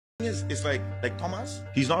It's like Thomas,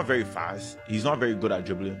 he's not very fast, he's not very good at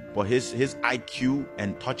dribbling, but his IQ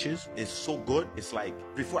and touches is so good. It's like,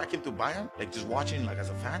 before I came to Bayern, like just watching like as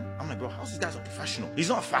a fan, I'm like, bro, how's this guy's a professional? He's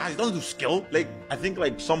not fast, he doesn't do skill. Like, I think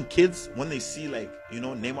like some kids, when they see like, you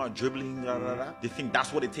know, Neymar dribbling, they think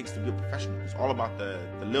that's what it takes to be a professional. It's all about the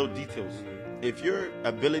little details. If your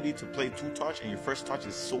ability to play two touch and your first touch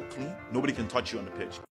is so clean, nobody can touch you on the pitch.